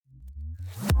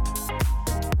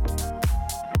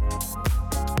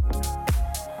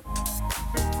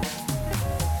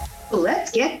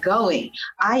Let's get going.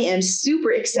 I am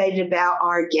super excited about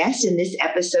our guest in this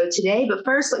episode today. But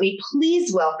first, let me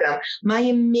please welcome my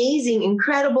amazing,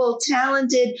 incredible,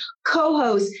 talented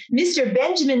co-host, Mr.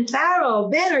 Benjamin Farrell.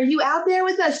 Ben, are you out there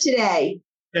with us today?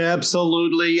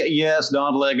 Absolutely. Yes,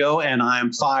 Don Lego. And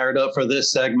I'm fired up for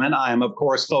this segment. I am, of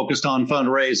course, focused on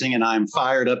fundraising, and I'm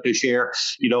fired up to share.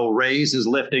 Raise is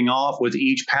lifting off with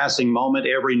each passing moment,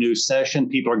 every new session.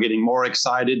 People are getting more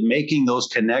excited, making those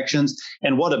connections.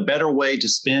 And what a better way to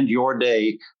spend your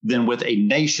day than with a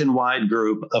nationwide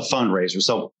group of fundraisers.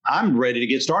 So I'm ready to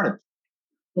get started.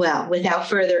 Well, without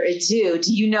further ado,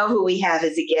 do you know who we have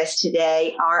as a guest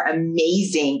today? Our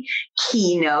amazing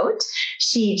keynote.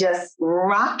 She just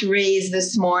rocked Raise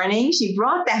this morning. She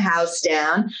brought the house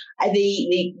down.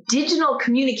 The digital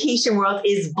communication world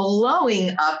is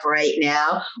blowing up right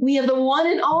now. We have the one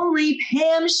and only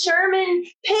Pam Sherman.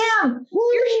 Pam,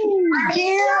 you're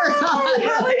here.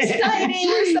 How exciting.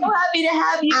 We're so happy to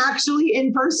have you. Actually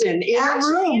in person, in a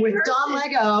room with Don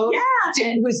Lego.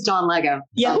 Yeah. Who's Don Lego?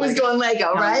 Yeah, who's Don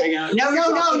Lego, right? Lego. No,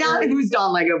 not who's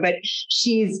Don Lego, but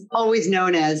she's always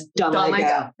known as Don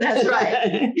Lego. That's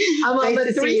right. I'm on Nice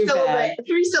the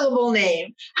three-syllable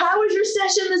name. How was your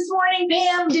session this morning,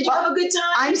 Pam? Did you have a good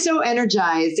time? I'm so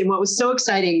energized. And what was so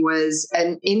exciting was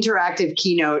an interactive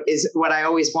keynote is what I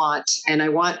always want. And I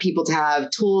want people to have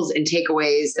tools and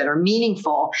takeaways that are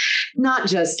meaningful, not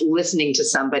just listening to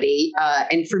somebody.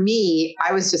 And for me,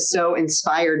 I was just so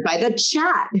inspired by the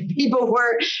chat. People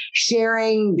were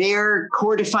sharing their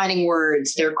core defining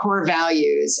words, their core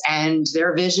values, and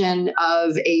their vision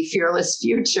of a fearless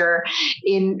future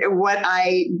in what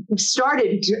I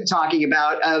started talking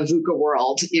about, a VUCA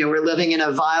world. We're living in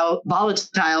a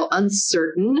volatile,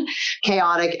 uncertain,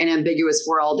 chaotic, and ambiguous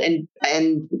world.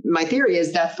 And my theory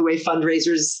is that's the way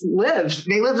fundraisers live.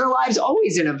 They live their lives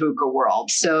always in a VUCA world.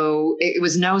 So it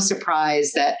was no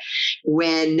surprise that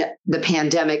when the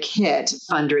pandemic hit,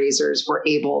 fundraisers were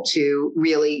able to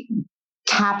really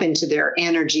tap into their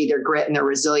energy, their grit, and their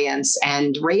resilience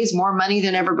and raise more money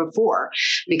than ever before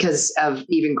because of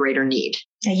even greater need.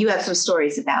 And you have some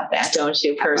stories about that, don't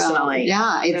you, personally?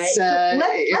 Yeah, it's.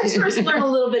 Right? Let's first learn a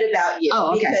little bit about you.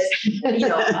 Oh, okay.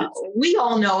 Because we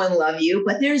all know and love you,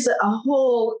 but there's a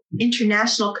whole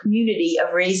international community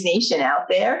of Raise Nation out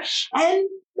there, and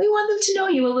we want them to know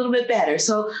you a little bit better.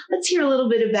 So let's hear a little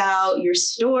bit about your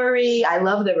story. I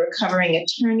love the recovering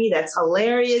attorney. That's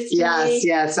hilarious.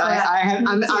 Yes.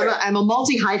 I'm a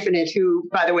multi-hyphenate who,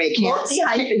 by the way, can't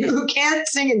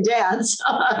sing and dance.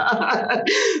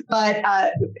 But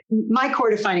my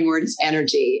core defining word is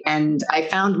energy. And I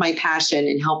found my passion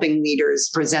in helping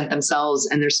leaders present themselves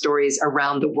and their stories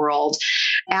around the world.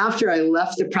 After I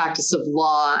left the practice of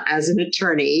law as an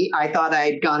attorney, I thought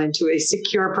I'd gone into a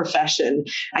secure profession.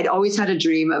 I'd always had a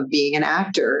dream of being an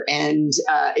actor. And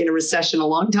in a recession a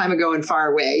long time ago and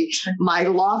far away, my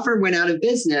law firm went out of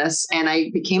business and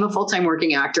I became a full-time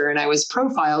working actor. And I was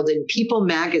profiled in People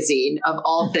magazine, of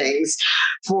all things,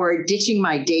 for ditching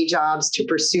my day jobs to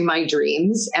pursue my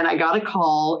dreams. And I got a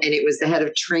call, and it was the head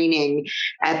of training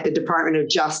at the Department of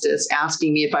Justice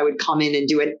asking me if I would come in and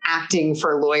do an acting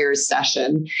for lawyers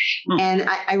session. And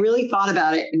I really thought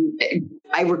about it. And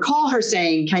I recall her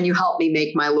saying, "Can you help me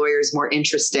make my lawyers more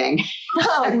interesting?"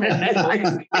 No,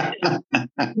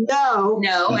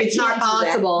 it's not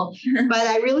possible. But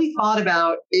I really thought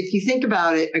about, if you think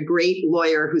about it, a great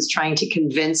lawyer who's trying to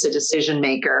convince a decision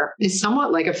maker is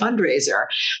somewhat like a fundraiser.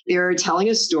 They're telling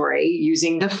a story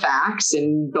using the facts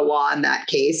and the law in that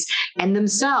case, and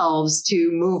themselves to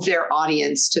move their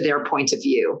audience to their point of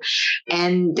view.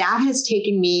 And that has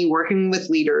taken me working with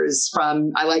leaders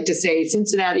from, I like to say,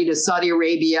 Cincinnati to Saudi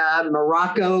Arabia,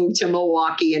 Morocco to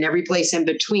Milwaukee, and every place in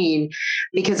between,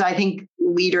 because I think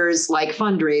leaders like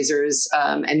fundraisers,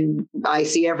 and I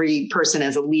see every person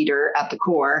as a leader at the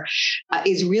core,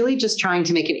 is really just trying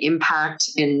to make an impact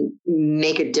and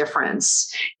make a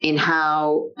difference in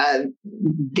how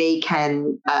they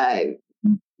can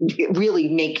really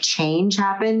make change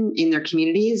happen in their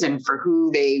communities and for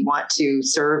who they want to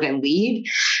serve and lead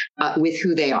with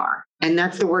who they are. And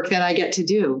that's the work that I get to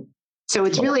do. So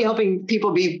it's really helping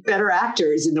people be better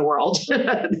actors in the world.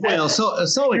 Well,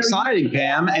 so exciting,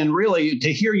 Pam. And really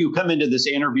to hear you come into this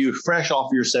interview fresh off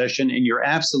your session and you're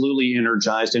absolutely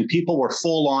energized and people were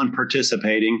full on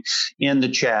participating in the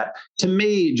chat, to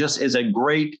me, just is a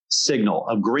great signal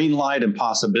of green light and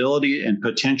possibility and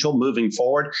potential moving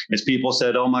forward. As people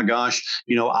said, oh my gosh,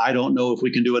 I don't know if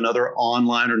we can do another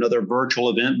online or another virtual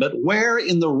event, but where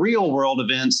in the real world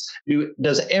events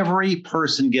does every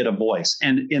person get a voice?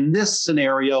 And in this this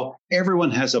scenario,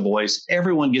 everyone has a voice,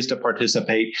 everyone gets to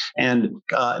participate, and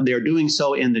they're doing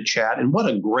so in the chat. And what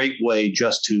a great way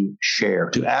just to share,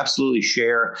 to absolutely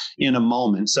share in a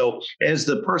moment. So as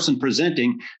the person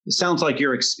presenting, it sounds like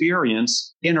your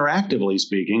experience, interactively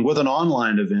speaking, with an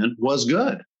online event was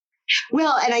good.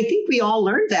 Well, and I think we all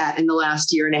learned that in the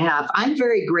last year and a half. I'm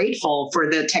very grateful for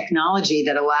the technology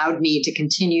that allowed me to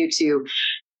continue to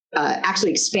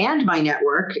actually expand my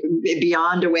network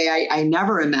beyond a way I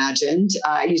never imagined.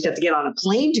 I used to have to get on a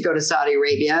plane to go to Saudi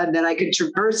Arabia, and then I could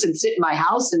traverse and sit in my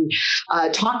house and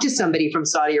talk to somebody from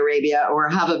Saudi Arabia or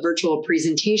have a virtual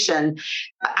presentation.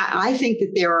 I think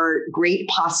that there are great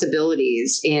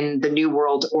possibilities in the new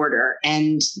world order.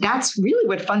 And that's really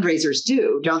what fundraisers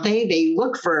do, don't they? They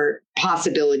look for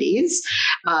possibilities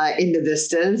in the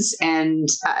vistas, and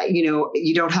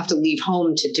you don't have to leave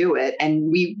home to do it.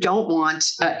 And we don't want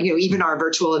even our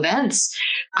virtual events.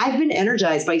 I've been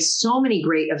energized by so many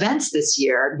great events this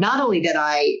year, not only that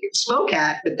I spoke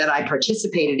at, but that I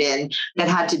participated in, that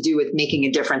had to do with making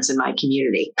a difference in my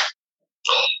community.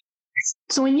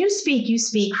 So when you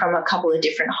speak from a couple of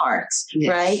different hearts, yes.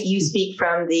 Right? You speak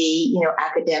from the,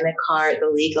 academic heart, the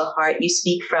legal heart. You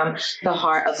speak from the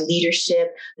heart of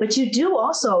leadership, but you do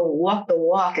also walk the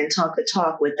walk and talk the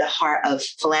talk with the heart of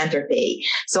philanthropy.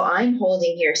 So I'm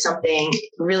holding here something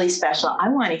really special. I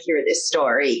want to hear this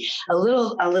story a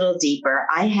little deeper.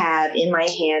 I have in my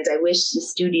hands, I wish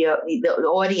the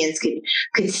audience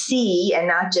could see and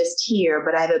not just hear,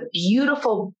 but I have a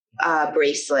beautiful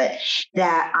bracelet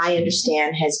that I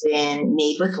understand has been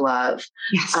made with love.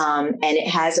 Yes. And it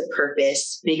has a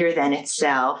purpose bigger than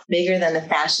itself, bigger than the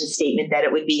fashion statement that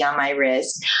it would be on my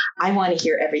wrist. I want to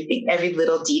hear everything, every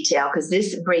little detail, because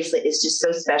this bracelet is just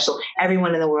so special.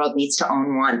 Everyone in the world needs to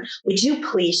own one. Would you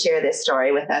please share this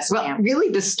story with us, Well, Pam? Really,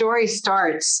 the story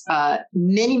starts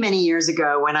many, many years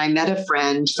ago when I met a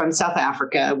friend from South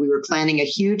Africa. We were planning a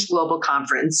huge global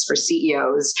conference for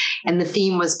CEOs, and the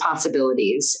theme was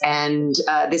possibilities. And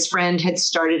this friend had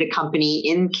started a company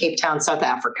in Cape Town, South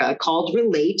Africa called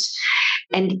Relate.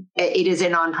 And it is a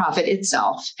nonprofit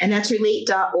itself. And that's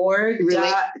relate.org.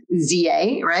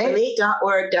 ZA, right?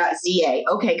 Relate.org.za.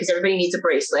 Okay, because everybody needs a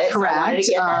bracelet. Correct.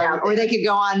 So or they could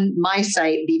go on my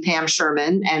site, Be Pam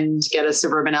Sherman, and get a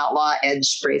Suburban Outlaw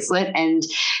Edge bracelet. And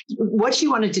what she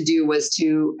wanted to do was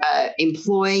to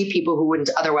employ people who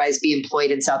wouldn't otherwise be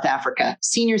employed in South Africa,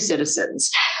 senior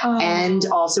citizens, and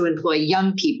also employ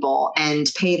young people and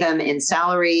pay them in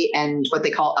salary and what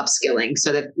they call upskilling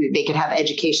so that they could have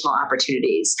educational opportunities.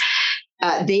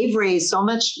 They've raised so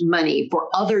much money for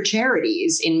other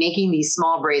charities in making these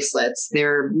small bracelets.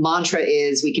 Their mantra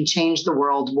is, we can change the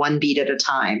world one beat at a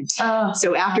time.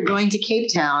 So after going to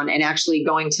Cape Town and actually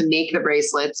going to make the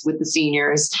bracelets with the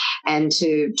seniors and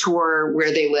to tour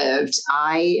where they lived,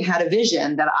 I had a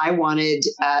vision that I wanted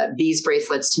these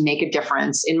bracelets to make a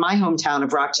difference in my hometown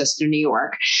of Rochester, New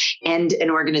York, and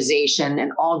an organization,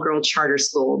 an all-girl charter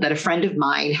school that a friend of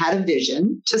mine had a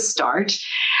vision to start.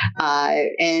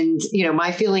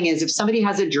 My feeling is if somebody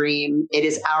has a dream, it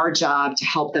is our job to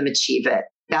help them achieve it.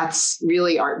 That's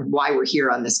really why we're here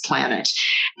on this planet.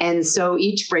 And so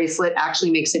each bracelet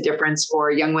actually makes a difference for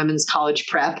Young Women's College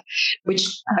Prep, which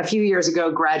a few years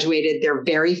ago graduated their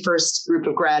very first group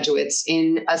of graduates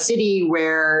in a city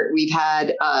where we've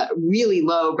had really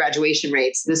low graduation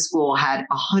rates. This school had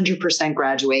 100%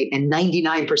 graduate and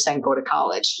 99% go to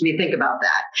college. I mean, think about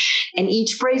that. And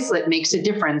each bracelet makes a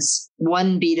difference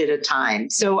one beat at a time.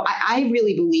 So I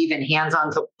really believe in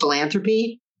hands-on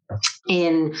philanthropy,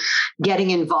 in getting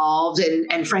involved.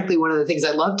 And frankly, one of the things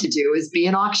I love to do is be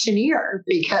an auctioneer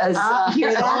because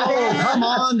come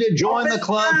on to join the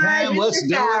club, Pam. Let's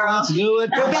do it.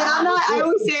 But I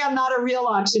always say I'm not a real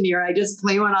auctioneer. I just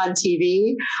play one on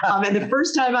TV. And the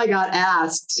first time I got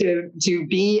asked to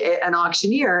be an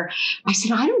auctioneer, I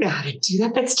said, I don't know how to do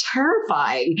that. That's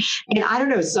terrifying. And I don't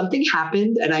know, something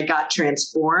happened and I got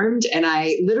transformed and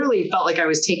I literally felt like I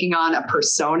was taking on a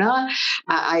persona.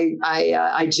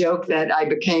 I joke that I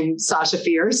became Sasha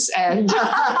Fierce and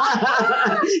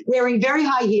wearing very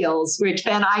high heels, which,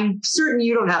 Ben, I'm certain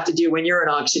you don't have to do when you're an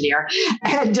auctioneer.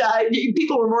 And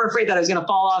people were more afraid that I was going to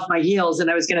fall off my heels and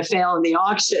I was going to fail in the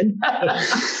auction.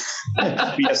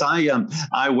 Yes,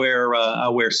 I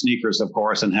wear sneakers, of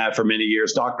course, and have for many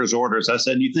years. Doctor's orders. I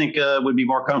said, "You think it would be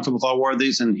more comfortable if I wore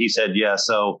these?" And he said, "Yeah."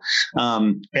 So,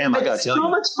 Pam, I got to tell you, so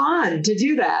much fun to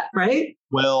do that, right?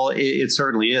 Well, it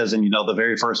certainly is. And, the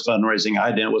very first fundraising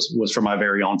I did was for my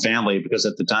very own family, because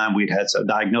at the time we'd had a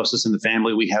diagnosis in the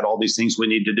family. We had all these things we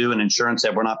need to do, and insurance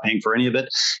said we're not paying for any of it.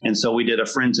 And so we did a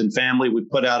friends and family. We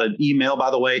put out an email. By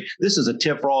the way, this is a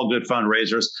tip for all good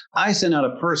fundraisers. I sent out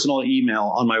a personal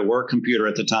email on my work computer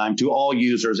at the time to all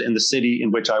users in the city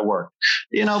in which I work.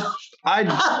 They said,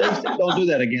 don't do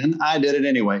that again. I did it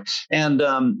anyway. And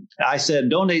I said,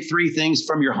 donate 3 things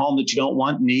from your home that you don't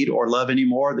want, need, or love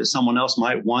anymore that someone else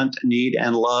might want, need,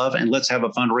 and love. And let's have a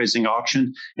fundraising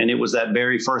auction. And it was that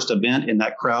very first event in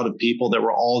that crowd of people that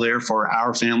were all there for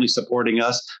our family supporting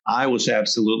us. I was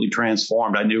absolutely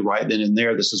transformed. I knew right then and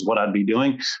there, this is what I'd be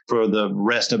doing for the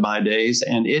rest of my days.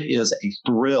 And it is a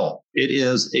thrill. It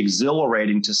is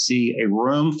exhilarating to see a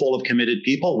room full of committed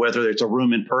people, whether it's a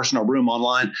room in person or room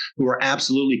online, who are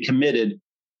absolutely committed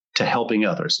to helping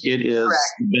others. It is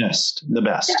the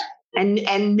best. Yeah.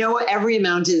 And know every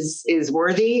amount is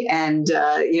worthy. And,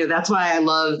 that's why I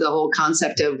love the whole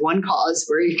concept of one cause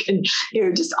where you can,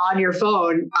 just on your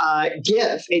phone,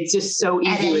 give. It's just so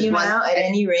easy. At any amount, at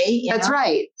any rate. That's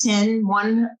right.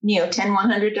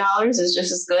 $100 is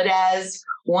just as good as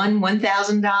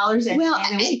 $1,000. Well,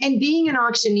 and being an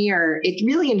auctioneer, it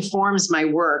really informs my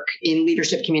work in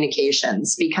leadership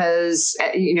communications because,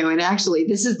 and actually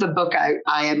this is the book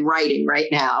I am writing right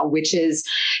now, which is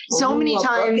so many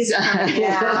times.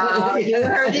 You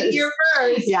heard it here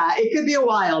first. Yeah, it could be a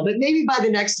while, but maybe by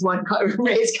the next one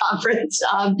Raise conference.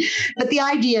 But the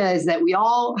idea is that we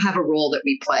all have a role that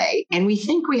we play, and we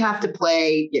think we have to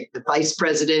play the vice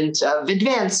president of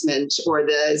advancement or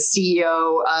the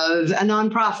CEO of a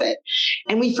nonprofit.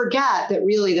 And we forget that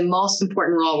really the most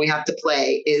important role we have to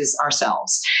play is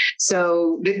ourselves.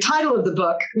 So the title of the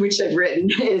book, which I've written,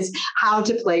 is How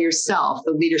to Play Yourself,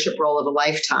 the Leadership Role of a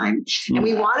Lifetime. And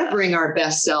we want to bring our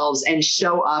best selves and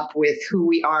show up with who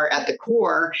we are at the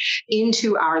core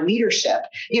into our leadership.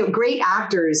 Great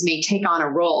actors may take on a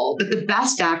role, but the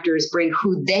best actors bring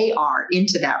who they are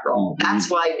into that role. That's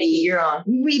why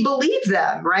we believe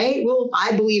them, right? Well,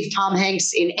 I believe Tom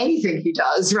Hanks in anything he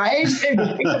does, right?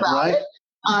 About it.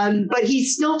 But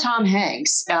he's still Tom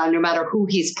Hanks, no matter who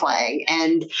he's playing.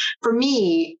 And for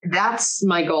me, that's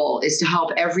my goal, is to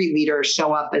help every leader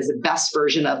show up as the best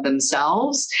version of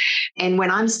themselves. And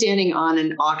when I'm standing on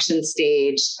an auction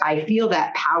stage, I feel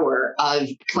that power of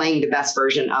playing the best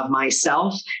version of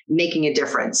myself, making a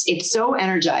difference. It's so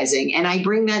energizing. And I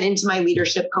bring that into my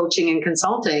leadership coaching and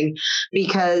consulting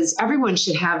because everyone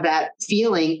should have that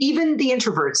feeling. Even the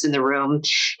introverts in the room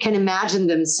can imagine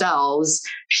themselves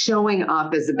showing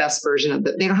up as the best version of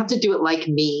them. They don't have to do it like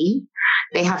me.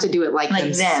 They have to do it like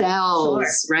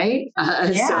themselves, right? So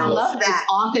I love that.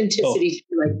 Authenticity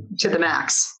to the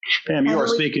max. Pam, you are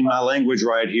speaking my language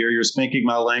right here. You're speaking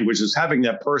my language is having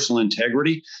that personal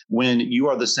integrity when you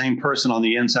are the same person on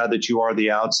the inside that you are the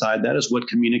outside. That is what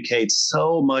communicates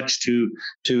so much to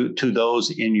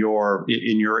those in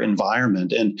your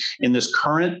environment. And in this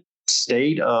current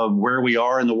state of where we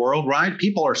are in the world, right?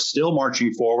 People are still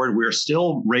marching forward. We're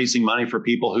still raising money for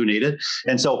people who need it.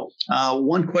 And so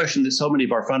one question that so many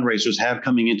of our fundraisers have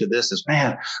coming into this is,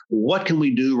 man, what can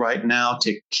we do right now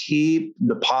to keep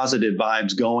the positive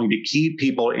vibes going, to keep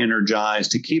people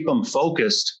energized, to keep them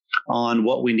focused on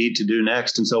what we need to do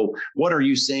next? And so what are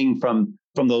you seeing from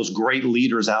those great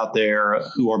leaders out there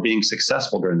who are being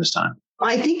successful during this time?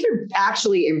 I think they're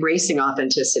actually embracing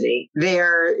authenticity.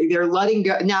 They're letting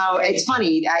go. Now, it's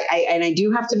funny, I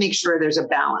do have to make sure there's a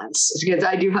balance because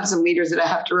I do have some leaders that I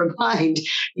have to remind,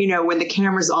 when the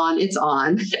camera's on, it's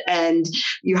on. And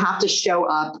you have to show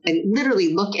up and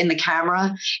literally look in the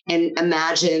camera and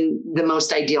imagine the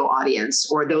most ideal audience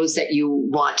or those that you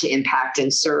want to impact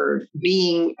and serve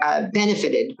being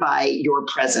benefited by your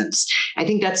presence. I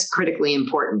think that's critically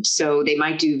important. So they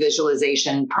might do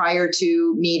visualization prior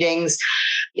to meetings.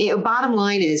 Bottom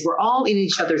line is we're all in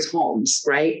each other's homes,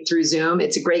 right? Through Zoom.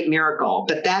 It's a great miracle,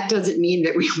 but that doesn't mean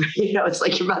that it's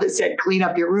like your mother said, clean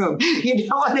up your room. You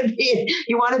want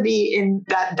to be in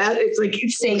that it's like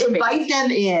safe. Invite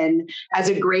them in as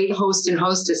a great host and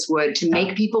hostess would to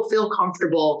make people feel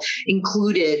comfortable,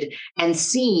 included and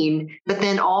seen, but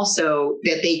then also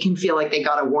that they can feel like they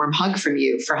got a warm hug from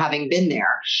you for having been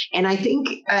there. And I think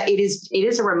it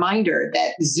is a reminder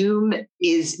that Zoom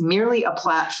is merely a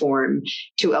platform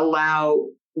to allow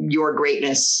your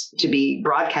greatness to be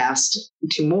broadcast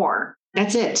to more.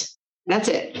 That's it.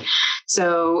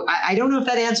 So I don't know if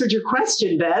that answered your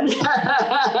question, Ben.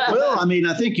 Well,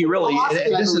 I think you really,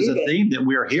 this is a theme that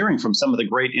we're hearing from some of the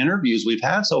great interviews we've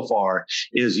had so far,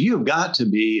 is you've got to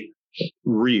be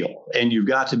real and you've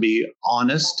got to be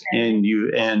honest,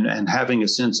 and having a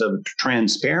sense of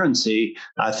transparency,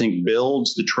 I think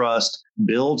builds the trust,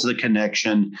 builds the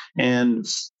connection, and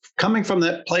coming from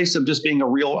that place of just being a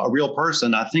real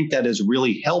person, I think that is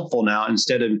really helpful now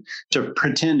instead of to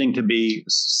pretending to be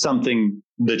something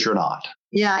that you're not.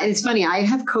 Yeah, it's funny. I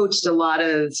have coached a lot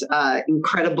of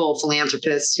incredible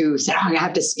philanthropists who said, I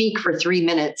have to speak for 3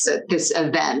 minutes at this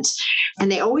event.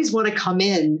 And they always want to come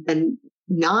in and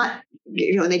not,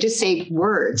 and they just say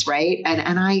words, right?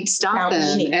 And I stop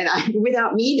them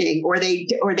without meaning, or they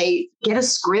get a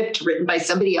script written by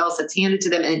somebody else that's handed to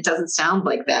them and it doesn't sound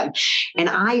like them. And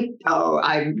I'm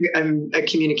a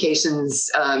communications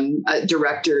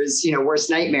director's, worst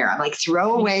nightmare. I'm like,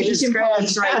 throw away the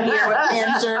script right here with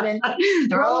Pam Sherman.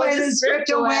 Throw away the script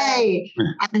away.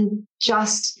 And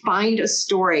just find a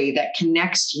story that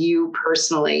connects you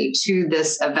personally to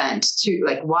this event, to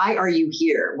like, why are you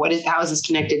here? How is this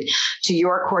connected to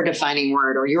your core defining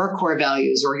word or your core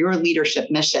values or your leadership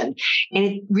mission? And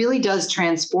it really does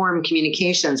transform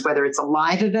communications, whether it's a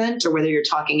live event or whether you're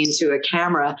talking into a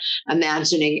camera,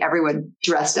 imagining everyone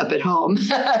dressed up at home,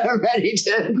 ready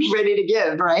to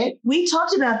give, right? We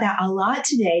talked about that a lot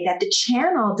today, that the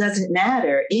channel doesn't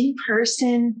matter. In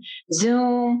person,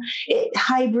 Zoom,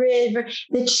 hybrid,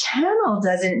 the channel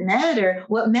doesn't matter.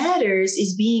 What matters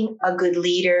is being a good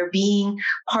leader, being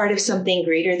part of something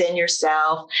greater than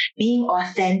yourself, being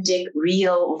authentic,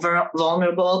 real,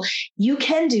 vulnerable. You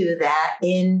can do that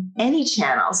in any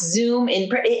channel, Zoom, in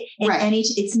right. any.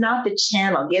 It's not the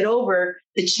channel. Get over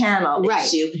the channel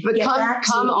issue. But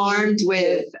come armed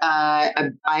with,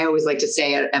 I always like to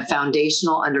say, a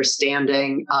foundational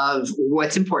understanding of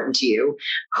what's important to you,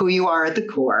 who you are at the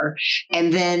core,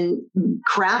 and then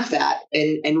craft that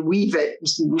and weave it,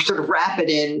 sort of wrap it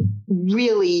in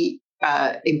really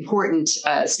important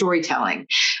storytelling.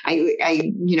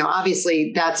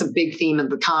 Obviously that's a big theme of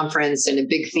the conference and a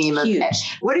big theme of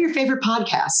what are your favorite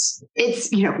podcasts? It's,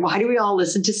 why do we all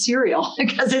listen to Serial?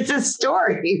 Because it's a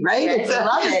story, right? I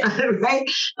love it. Right.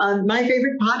 My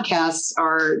favorite podcasts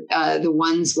are the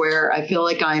ones where I feel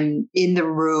like I'm in the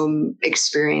room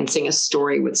experiencing a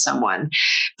story with someone.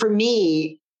 For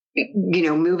me,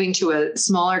 moving to a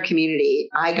smaller community,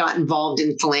 I got involved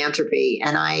in philanthropy,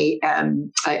 and I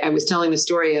was telling the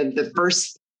story of the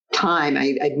first time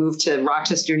I moved to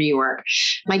Rochester, New York.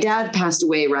 My dad passed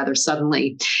away rather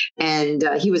suddenly, and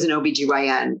he was an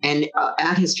OBGYN. And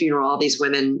at his funeral, all these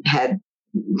women had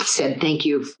said, thank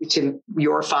you to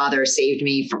your father, saved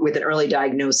me with an early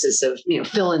diagnosis of,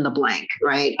 fill in the blank,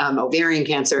 right? Ovarian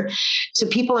cancer. So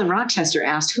people in Rochester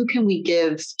asked, who can we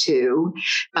give to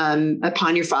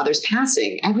upon your father's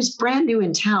passing? I was brand new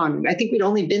in town. I think we'd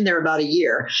only been there about a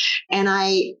year. And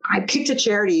I picked a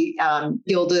charity,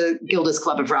 Gilda's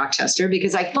Club of Rochester,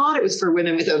 because I thought it was for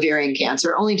women with ovarian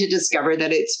cancer, only to discover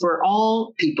that it's for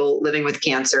all people living with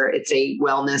cancer. It's a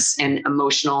wellness and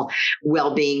emotional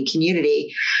well-being community.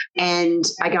 And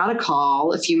I got a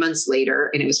call a few months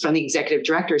later, and it was from the executive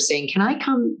director saying, can I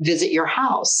come visit your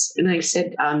house? And I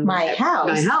said, my house?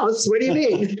 My house? What do you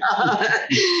mean?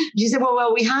 She said,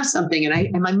 well, we have something.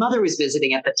 And my mother was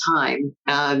visiting at the time.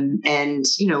 And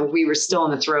we were still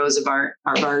in the throes of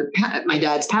my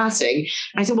dad's passing.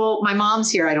 And I said, well, my mom's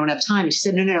here. I don't have time. She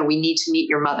said, no, we need to meet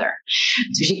your mother.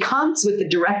 So she comes with the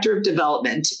director of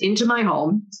development into my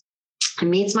home and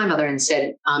meets my mother and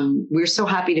said, we're so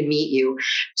happy to meet you.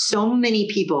 So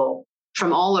many people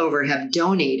from all over have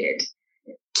donated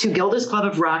to Gilda's Club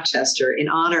of Rochester in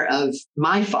honor of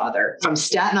my father from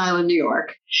Staten Island, New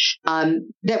York,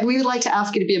 that we would like to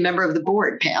ask you to be a member of the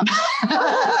board, Pam.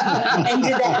 And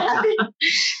did that happen?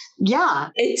 Yeah,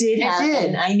 it did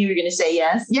happen. I knew you were going to say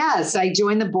yes. Yes, I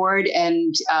joined the board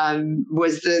and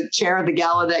was the chair of the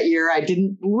gala that year. I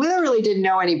literally didn't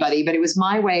know anybody, but it was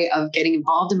my way of getting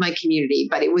involved in my community.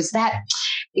 But it was that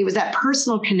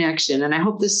personal connection. And I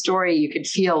hope this story you could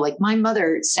feel like my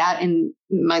mother sat in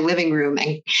my living room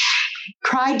and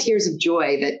cried tears of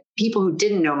joy that people who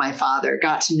didn't know my father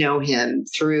got to know him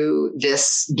through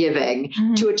this giving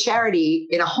to a charity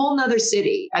in a whole nother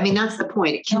city. I mean, that's the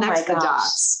point. It connects the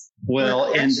dots.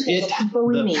 Well, and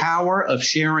the power of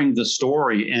sharing the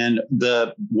story and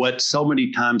what so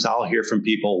many times I'll hear from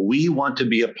people, we want to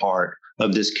be a part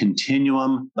of this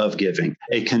continuum of giving,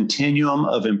 a continuum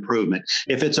of improvement.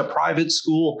 If it's a private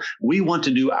school, we want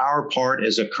to do our part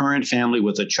as a current family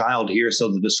with a child here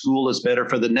so that the school is better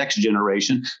for the next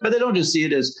generation. But they don't just see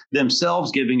it as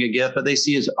themselves giving a gift, but they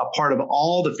see it as a part of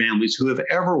all the families who have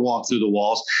ever walked through the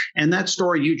walls. And that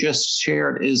story you just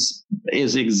shared is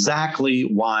exactly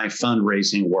why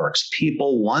fundraising works.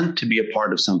 People want to be a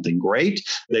part of something great.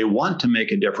 They want to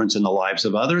make a difference in the lives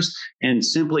of others, and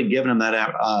simply giving them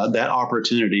that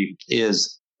opportunity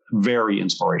is very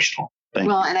inspirational.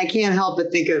 Well, and I can't help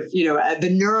but think of, the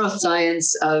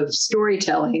neuroscience of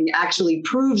storytelling actually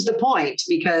proves the point,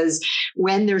 because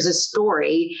when there's a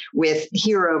story with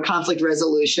hero conflict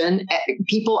resolution,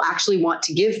 people actually want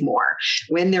to give more.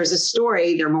 When there's a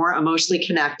story, they're more emotionally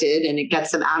connected, and it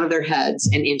gets them out of their heads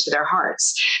and into their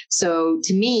hearts. So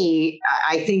to me,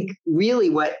 I think really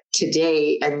what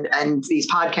today and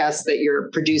these podcasts that you're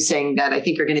producing that I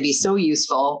think are going to be so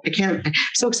useful. I'm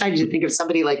so excited to think of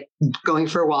somebody like going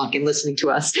for a walk and listening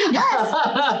to us.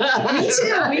 Yes,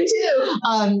 me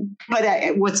too.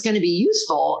 But what's going to be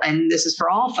useful, and this is for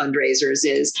all fundraisers,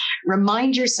 is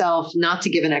remind yourself not to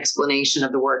give an explanation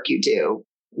of the work you do.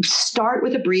 Start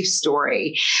with a brief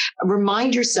story.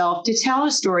 Remind yourself to tell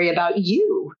a story about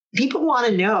you. People want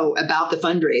to know about the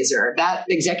fundraiser. That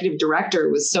executive director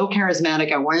was so charismatic.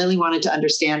 I really wanted to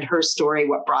understand her story,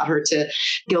 what brought her to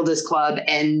Gilda's Club.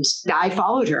 And I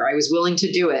followed her. I was willing to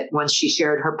do it once she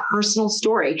shared her personal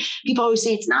story. People always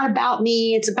say, it's not about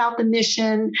me. It's about the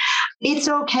mission. It's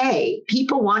okay.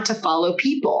 People want to follow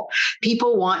people.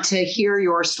 People want to hear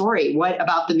your story. What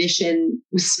about the mission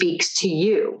speaks to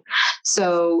you?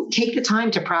 So take the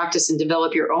time to practice and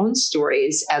develop your own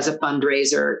stories as a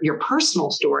fundraiser, your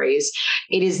personal stories.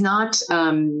 It is not,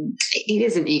 it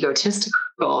isn't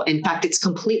egotistical. In fact, it's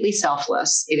completely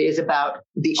selfless. It is about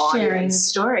the audience. Sharing the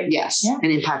story. Yes. Yeah.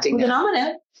 And impacting them. Then I'm going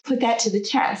to put that to the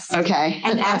test. Okay.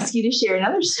 And ask you to share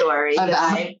another story.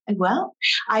 I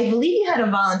believe you had a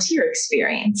volunteer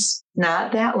experience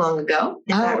not that long ago.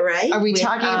 Is that right? Are we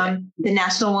talking the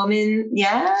National Woman?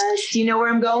 Yes. Do you know where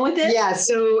I'm going with it? Yeah.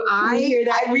 So I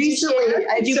recently,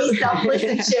 Would you be selfless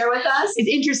and share with us? It's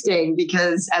interesting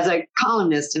because as a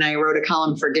columnist, and I wrote a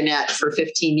column for Gannett for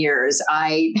 15 years,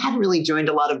 I hadn't really joined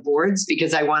a lot of boards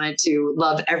because I wanted to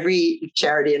love every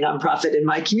charity and nonprofit in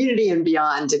my community and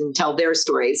beyond and tell their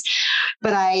stories.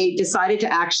 But I decided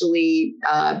to actually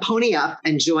pony up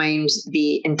and joined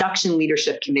the Induction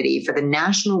Leadership Committee for the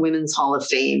National Women's Hall of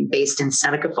Fame based in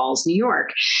Seneca Falls, New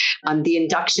York. The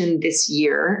induction this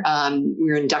year,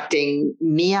 we're inducting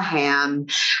Mia Hamm,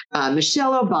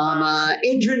 Michelle Obama,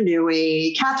 Indra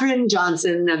Nooyi, Katherine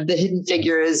Johnson of the Hidden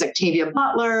Figures, Octavia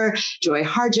Butler, Joy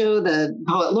Harjo, the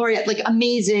poet laureate, like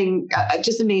amazing,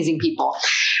 just amazing people.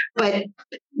 But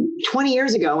 20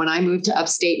 years ago, when I moved to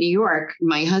upstate New York,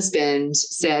 my husband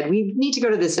said, we need to go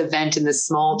to this event in this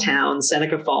small town,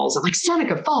 Seneca Falls. I'm like,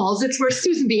 Seneca Falls? It's where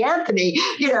Susan B. Anthony,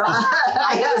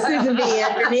 I know Susan B.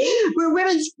 Anthony, where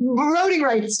women's voting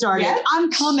rights started. Yes.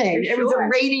 I'm coming. Sure. It was a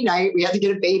rainy night. We had to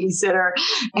get a babysitter.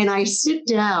 And I sit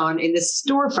down in the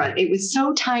storefront. It was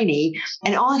so tiny.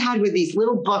 And all it had were these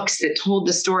little books that told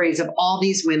the stories of all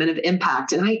these women of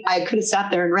impact. And I could have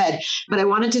sat there and read, but I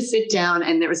wanted to sit down,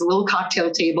 and there was a little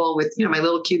cocktail table with my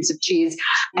little cubes of cheese.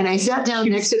 And I sat down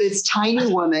next to this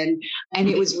tiny woman, and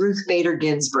it was Ruth Bader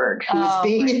Ginsburg who was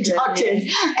being inducted.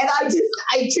 Goodness. And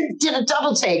I did a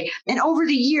double take. And over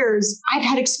the years, I've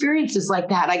had experiences like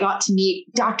that. I got to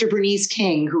meet Dr. Bernice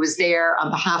King, who was there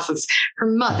on behalf of her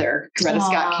mother, Coretta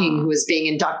Scott King, who was being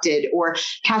inducted, or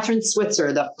Catherine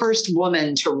Switzer, the first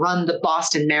woman to run the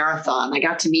Boston Marathon. I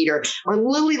got to meet her, or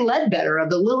Lilly Ledbetter of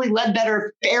the Lilly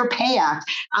Ledbetter Fair Pay Act.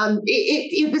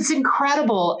 It was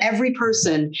incredible. Every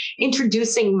person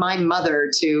introducing my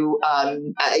mother to,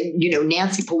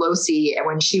 Nancy Pelosi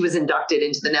when she was inducted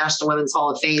into the National Women's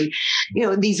Hall of Fame.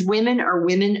 These women are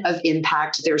women of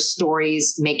impact. Their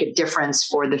stories make a difference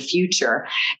for the future.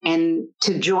 And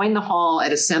to join the hall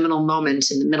at a seminal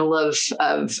moment in the middle of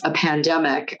a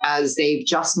pandemic, as they've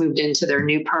just moved into their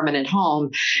new permanent home,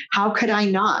 how could I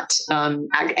not? And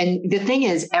the thing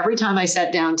is, every time I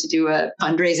sat down to do a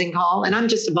fundraising call, and I'm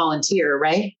just a volunteer,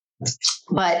 right?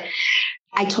 But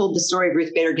I told the story of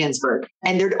Ruth Bader Ginsburg,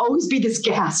 and there'd always be this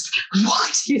gasp.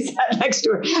 What? You sat next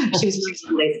to her. She was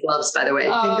wearing lace gloves, by the way.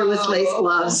 Fingerless lace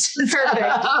gloves.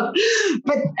 Perfect.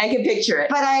 But I can picture it.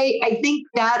 But I think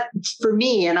that for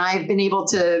me, and I've been able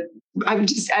to,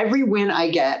 every win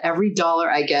I get, every dollar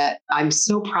I get, I'm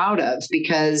so proud of,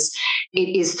 because it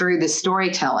is through the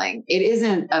storytelling. It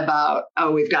isn't about,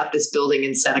 we've got this building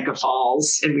in Seneca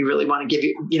Falls and we really want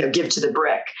to give to the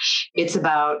brick. It's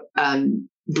about,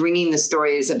 bringing the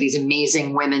stories of these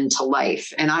amazing women to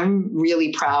life. And I'm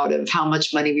really proud of how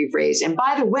much money we've raised. And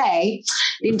by the way,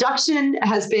 the induction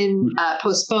has been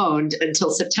postponed until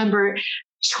September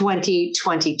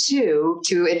 2022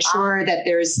 to ensure that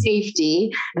there's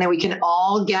safety and that we can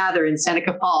all gather in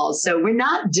Seneca Falls. So we're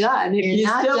not done. You're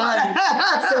not done.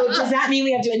 So does that mean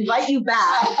we have to invite you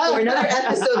back for another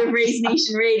episode of Raise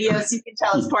Nation Radio so you can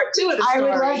tell us part 2 of the story? I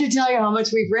would love to tell you how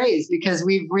much we've raised, because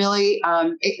we've really,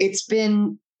 it's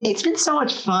been It's been so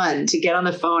much fun to get on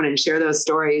the phone and share those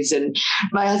stories. And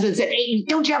my husband said, "Hey,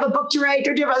 don't you have a book to write?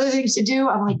 Don't you have other things to do?"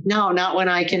 I'm like, no, not when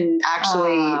I can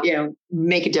actually,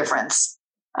 make a difference.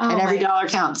 And every dollar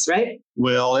counts, right?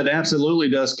 Well, it absolutely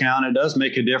does count. It does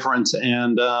make a difference.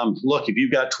 And look, if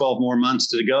you've got 12 more months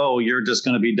to go, you're just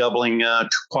going to be doubling,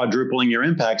 quadrupling your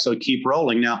impact. So keep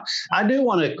rolling. Now, I do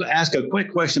want to ask a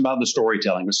quick question about the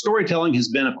storytelling. The storytelling has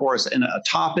been, of course, a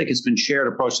topic. It's been shared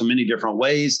across so many different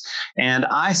ways. And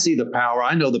I see the power.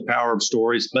 I know the power of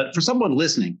stories. But for someone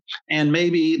listening, and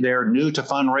maybe they're new to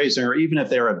fundraising, or even if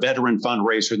they're a veteran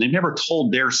fundraiser, they've never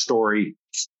told their story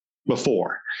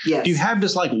before. Yes. Do you have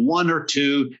just like one or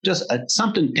two, just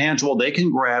something tangible they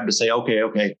can grab to say,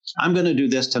 okay, I'm going to do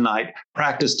this tonight,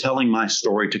 practice telling my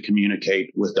story to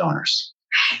communicate with donors?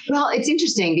 Well, it's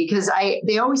interesting because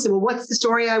they always say, well, what's the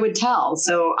story I would tell?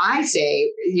 So I say,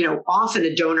 often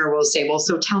a donor will say, well,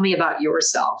 so tell me about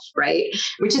yourself, right?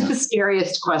 Which is the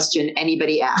scariest question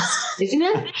anybody asks, isn't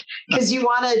it? Because you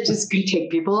want to just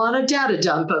take people on a data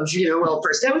dump of, well,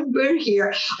 first I was born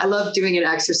here. I love doing an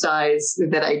exercise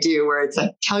that I do where it's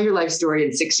like, tell your life story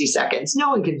in 60 seconds. No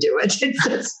one can do it. It's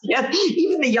just,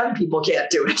 even the young people can't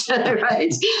do it,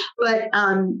 right? But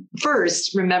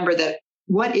first, remember that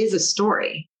what is a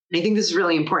story? I think this is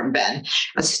really important, Ben.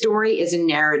 A story is a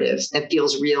narrative that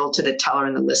feels real to the teller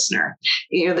and the listener.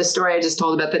 The story I just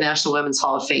told about the National Women's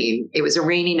Hall of Fame. It was a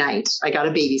rainy night. I got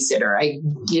a babysitter.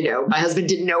 My husband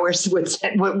didn't know what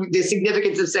the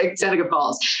significance of Seneca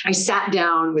Falls. I sat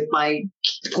down with my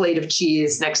plate of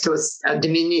cheese next to a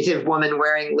diminutive woman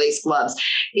wearing lace gloves.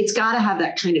 It's got to have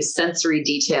that kind of sensory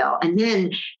detail. And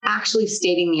then actually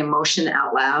stating the emotion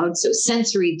out loud. So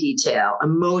sensory detail,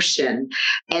 emotion.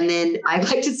 And then I'd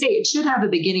like to say it should have a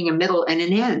beginning, a middle, and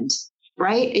an end,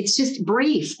 right? It's just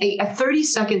brief. A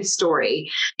 30-second story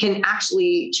can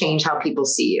actually change how people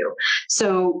see you.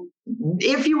 So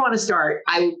if you want to start,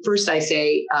 I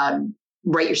say,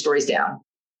 write your stories down.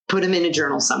 Put them in a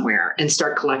journal somewhere and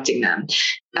start collecting them.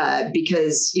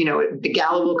 Because, the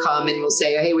gala will come and will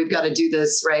say, hey, we've got to do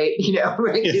this, right?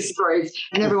 Write these stories,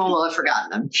 and everyone will have forgotten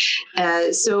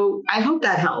them. So I hope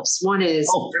that helps. One is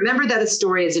remember that a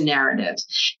story is a narrative.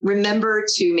 Remember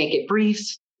to make it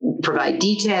brief, provide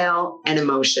detail and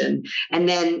emotion. And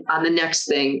then on the next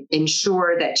thing,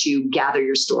 ensure that you gather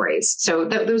your stories. So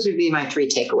those would be my 3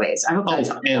 takeaways. I hope that's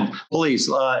helpful. And please,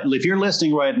 if you're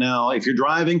listening right now, if you're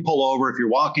driving, pull over. If you're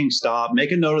walking, stop.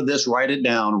 Make a note of this. Write it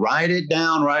down. Write it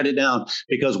down. Write it down.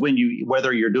 Because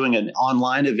whether you're doing an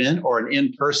online event or an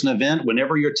in-person event,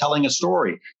 whenever you're telling a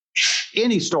story,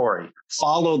 any story,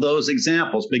 follow those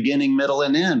examples, beginning, middle,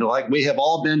 and end. Like we have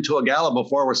all been to a gala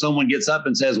before where someone gets up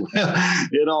and says, well,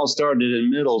 it all started in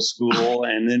middle school.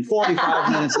 And then 45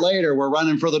 minutes later, we're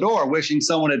running for the door, wishing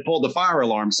someone had pulled the fire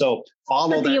alarm. So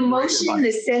follow that. The emotion,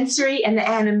 the sensory, and the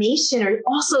animation are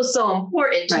also so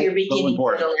important to your beginning,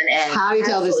 middle, and end. How you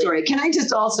tell the story. Can I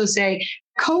just also say,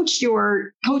 coach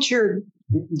your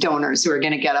donors who are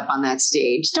going to get up on that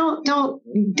stage. Don't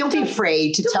be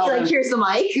afraid to tell them. Here's the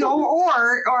mic.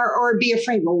 Or be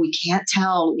afraid. Well, we can't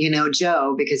tell,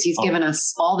 Joe, because he's given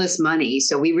us all this money.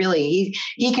 So he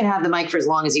can have the mic for as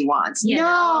long as he wants. Yeah.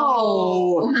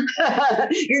 No,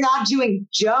 you're not doing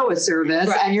Joe a service,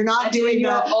 right. And you're not doing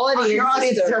your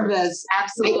audience service.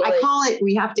 Absolutely. I call it,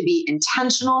 we have to be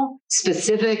intentional,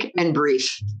 specific, and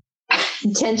brief.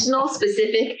 Intentional,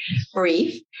 specific,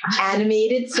 brief,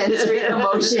 animated, sensory,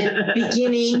 emotion,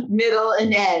 beginning, middle,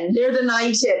 and end. They're the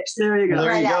 9 tips. There you go.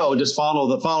 There you go. Just follow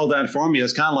that formula.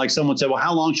 It's kind of like someone said, well,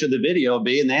 how long should the video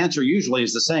be? And the answer usually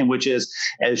is the same, which is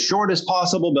as short as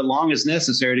possible, but long as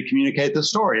necessary to communicate the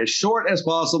story. As short as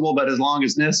possible, but as long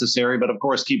as necessary. But of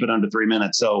course, keep it under 3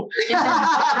 minutes. So,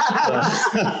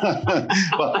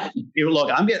 but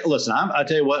look, I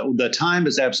tell you what, the time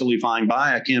is absolutely flying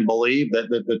by. I can't believe that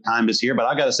the time is here. But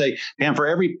I got to say, Pam, for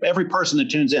every person that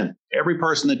tunes in,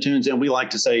 we like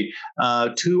to say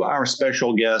to our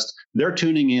special guest, they're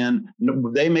tuning in.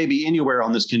 They may be anywhere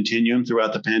on this continuum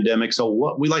throughout the pandemic.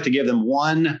 So we like to give them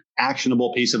one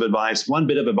actionable piece of advice, one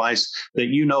bit of advice that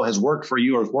has worked for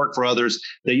you or has worked for others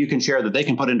that you can share that they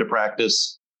can put into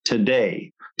practice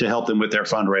today to help them with their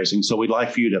fundraising. So we'd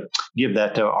like for you to give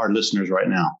that to our listeners right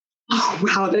now. Oh,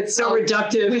 wow, that's so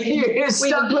reductive. We can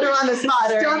put her on the spot.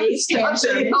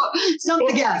 Stump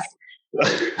the guest.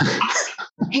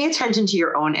 Pay attention to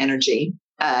your own energy.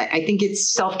 I think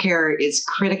self-care is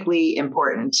critically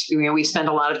important. We spend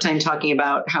a lot of time talking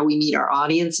about how we meet our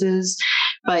audiences,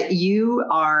 but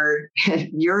you're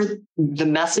the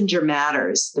messenger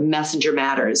matters. The messenger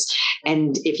matters.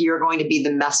 And if you're going to be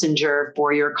the messenger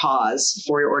for your cause,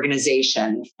 for your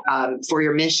organization, for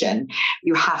your mission,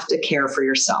 you have to care for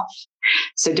yourself.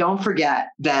 So don't forget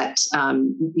that,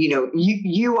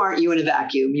 you aren't you in a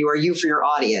vacuum. You are you for your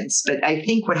audience. But I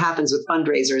think what happens with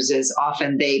fundraisers is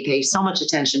often they pay so much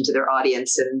attention to their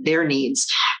audience and their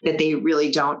needs that they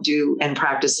really don't do and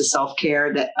practice the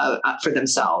self-care that for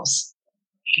themselves.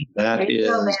 That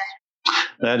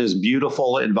is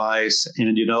beautiful advice.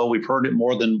 And, we've heard it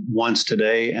more than once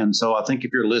today. And so I think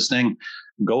if you're listening,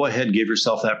 go ahead, give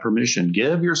yourself that permission.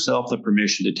 Give yourself the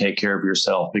permission to take care of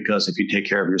yourself, because if you take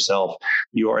care of yourself,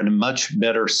 you are in a much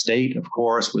better state, of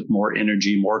course, with more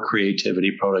energy, more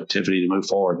creativity, productivity to move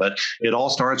forward. But it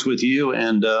all starts with you.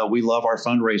 And we love our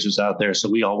fundraisers out there. So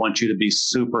we all want you to be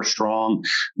super strong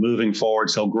moving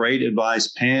forward. So great advice,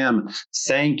 Pam.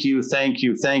 Thank you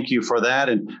for that.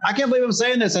 And I can't believe I'm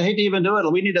saying this. I hate to even do it.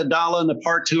 We need to dial in the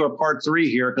part 2 or part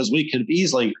 3 here, because we could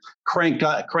easily crank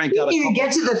out. You need to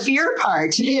get to the fear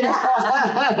part.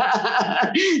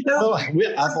 Well,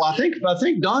 I think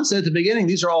Dawn said at the beginning,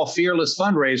 these are all fearless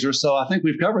fundraisers. So I think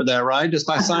we've covered that, right? Just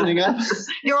by signing up.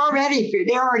 They're already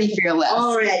fearless.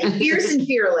 Already fierce and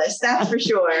fearless. That's for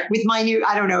sure. With my new,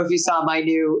 I don't know if you saw my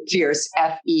new Fierce,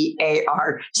 FEARCE.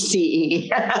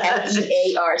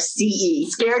 FEARCE.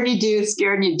 Scared you do,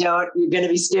 scared you don't. You're going to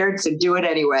be scared, so do it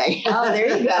anyway. Oh,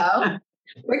 there you go.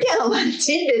 We're getting a lot of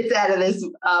tidbits out of this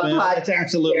podcast. It's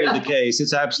absolutely the case.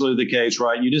 It's absolutely the case,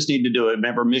 right? You just need to do it.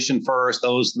 Remember, mission first.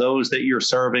 Those that you're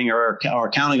serving are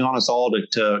counting on us all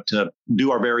to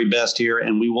do our very best here,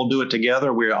 and we will do it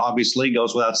together. We obviously,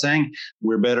 goes without saying,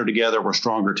 we're better together. We're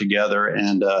stronger together.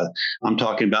 And I'm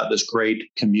talking about this great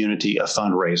community of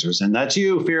fundraisers, and that's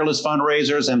you, fearless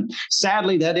fundraisers. And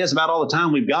sadly, that is about all the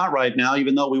time we've got right now,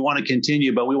 even though we want to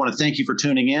continue, but we want to thank you for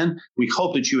tuning in. We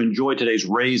hope that you enjoyed today's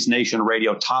Raise Nation Radio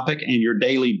topic and your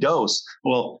daily dose.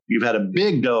 Well, you've had a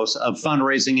big dose of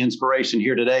fundraising inspiration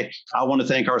here today. I want to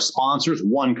thank our sponsors,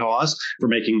 OneCause, for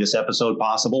making this episode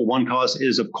possible. OneCause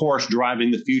is, of course,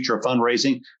 driving the future of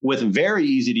fundraising with very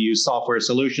easy to use software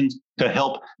solutions to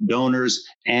help donors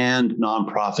and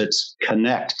nonprofits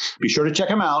connect. Be sure to check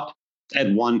them out at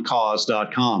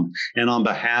onecause.com. And on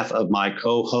behalf of my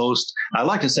co-host, I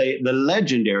like to say the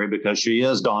legendary, because she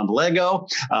is Dawn Lego,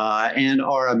 and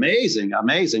our amazing.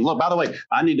 Look, by the way,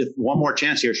 I need one more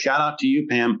chance here. Shout out to you,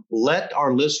 Pam. Let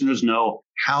our listeners know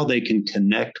how they can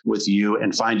connect with you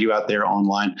and find you out there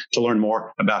online to learn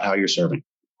more about how you're serving.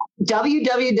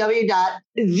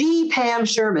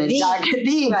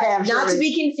 www.thepamsherman.com. Not to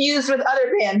be confused with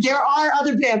other Pam. There are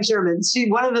other Pam Shermans.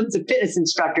 One of them's a fitness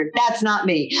instructor. That's not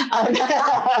me.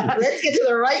 Let's get to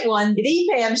the right one. The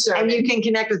Pam Sherman. And you can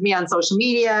connect with me on social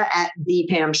media at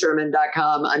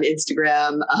thepamsherman.com, on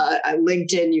Instagram,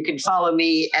 LinkedIn. You can follow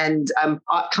me, and I'm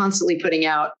constantly putting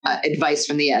out advice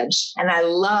from the edge. And I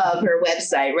love her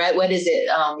website, right? What is it?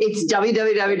 It's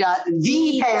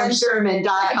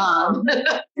www.thepamsherman.com.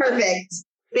 Perfect.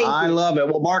 I love it.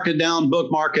 Well, mark it down,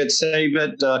 bookmark it, save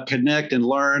it, connect and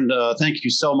learn. Thank you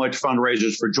so much,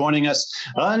 fundraisers, for joining us.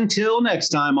 Until next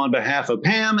time, on behalf of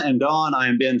Pam and Dawn, I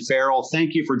am Ben Farrell.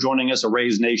 Thank you for joining us at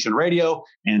Raise Nation Radio,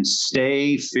 and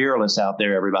stay fearless out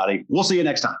there, everybody. We'll see you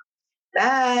next time.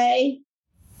 Bye.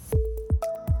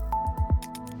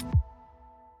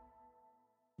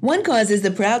 OneCause is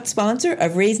the proud sponsor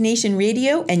of Raise Nation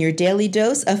Radio and your daily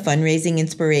dose of fundraising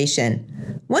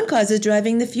inspiration. OneCause is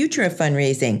driving the future of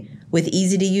fundraising with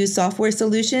easy-to-use software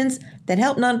solutions that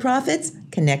help nonprofits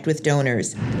connect with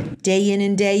donors. Day in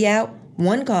and day out,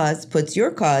 OneCause puts your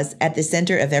cause at the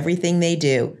center of everything they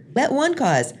do. Let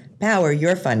OneCause power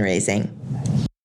your fundraising.